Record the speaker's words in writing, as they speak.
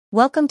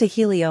Welcome to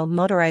Helio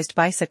Motorized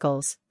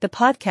Bicycles, the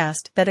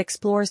podcast that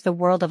explores the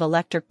world of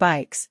electric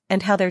bikes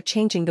and how they're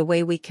changing the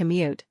way we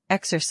commute,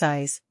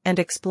 exercise, and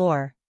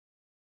explore.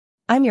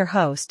 I'm your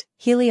host,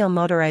 Helio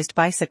Motorized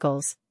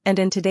Bicycles, and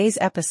in today's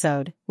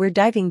episode, we're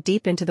diving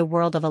deep into the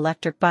world of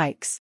electric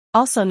bikes,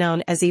 also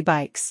known as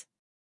e-bikes.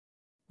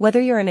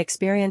 Whether you're an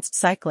experienced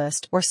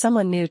cyclist or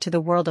someone new to the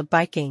world of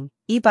biking,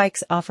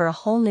 e-bikes offer a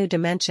whole new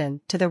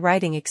dimension to the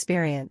riding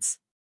experience.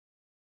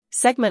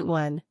 Segment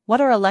 1,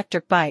 What are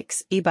electric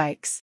bikes,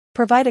 e-bikes?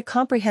 Provide a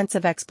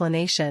comprehensive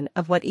explanation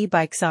of what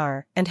e-bikes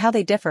are and how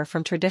they differ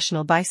from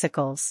traditional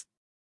bicycles.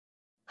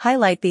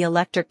 Highlight the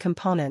electric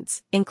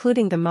components,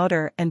 including the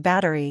motor and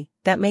battery,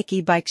 that make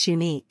e-bikes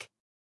unique.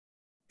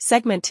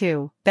 Segment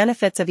 2,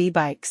 Benefits of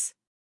e-bikes.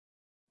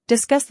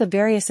 Discuss the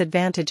various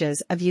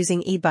advantages of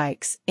using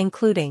e-bikes,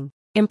 including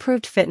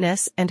improved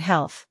fitness and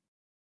health,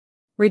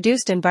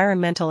 reduced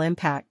environmental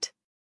impact,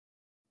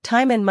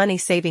 time and money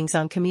savings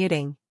on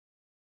commuting,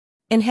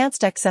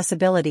 enhanced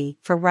accessibility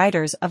for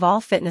riders of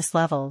all fitness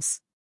levels.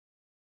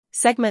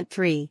 Segment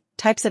 3,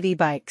 Types of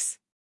e-bikes.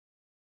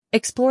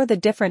 Explore the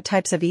different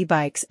types of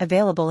e-bikes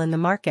available in the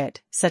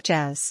market, such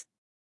as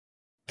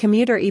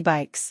commuter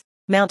e-bikes,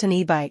 mountain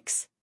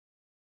e-bikes,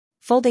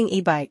 folding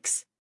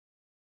e-bikes,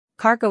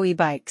 cargo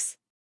e-bikes.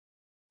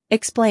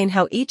 Explain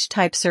how each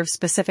type serves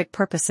specific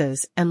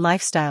purposes and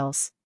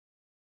lifestyles.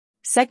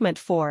 Segment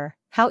 4,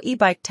 How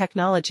e-bike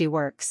technology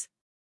works.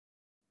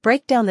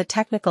 Break down the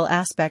technical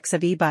aspects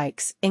of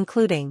e-bikes,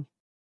 including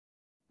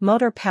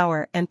motor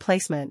power and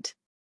placement,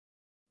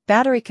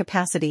 battery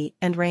capacity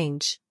and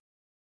range,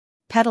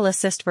 pedal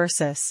assist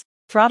versus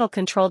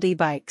throttle-controlled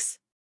e-bikes.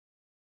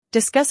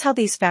 Discuss how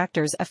these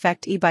factors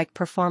affect e-bike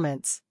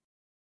performance.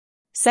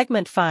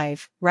 Segment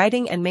 5,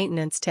 Riding and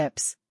maintenance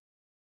tips.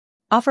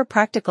 Offer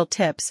practical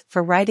tips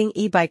for riding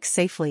e-bikes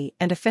safely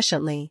and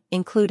efficiently,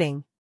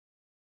 including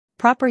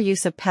proper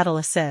use of pedal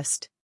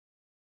assist,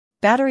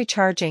 battery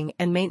charging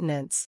and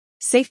maintenance,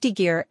 safety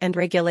gear and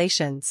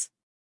regulations.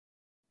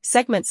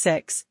 Segment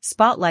 6,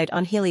 Spotlight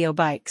on Helio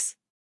bikes.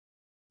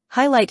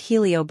 Highlight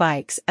Helio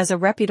bikes as a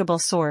reputable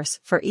source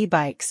for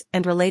e-bikes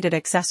and related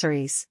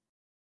accessories.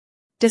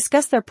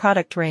 Discuss their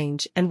product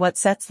range and what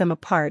sets them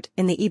apart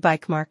in the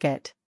e-bike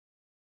market.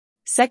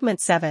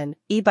 Segment 7,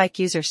 E-bike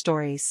user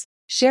stories.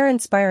 Share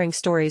inspiring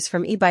stories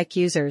from e-bike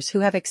users who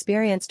have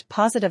experienced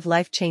positive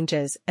life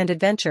changes and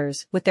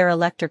adventures with their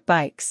electric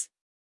bikes.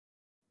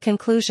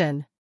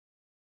 Conclusion.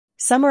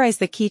 Summarize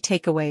the key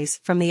takeaways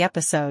from the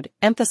episode,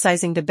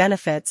 emphasizing the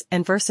benefits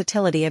and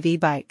versatility of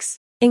e-bikes.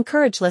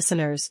 Encourage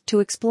listeners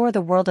to explore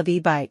the world of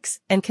e-bikes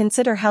and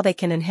consider how they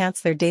can enhance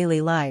their daily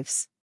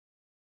lives.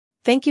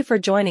 Thank you for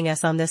joining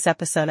us on this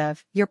episode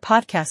of Your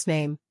Podcast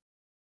Name.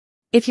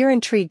 If you're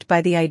intrigued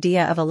by the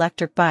idea of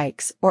electric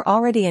bikes or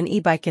already an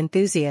e-bike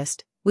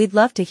enthusiast, we'd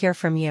love to hear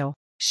from you.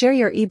 Share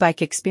your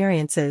e-bike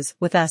experiences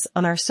with us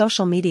on our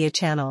social media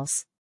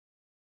channels.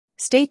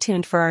 Stay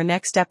tuned for our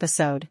next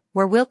episode,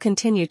 where we'll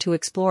continue to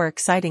explore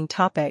exciting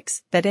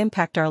topics that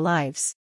impact our lives.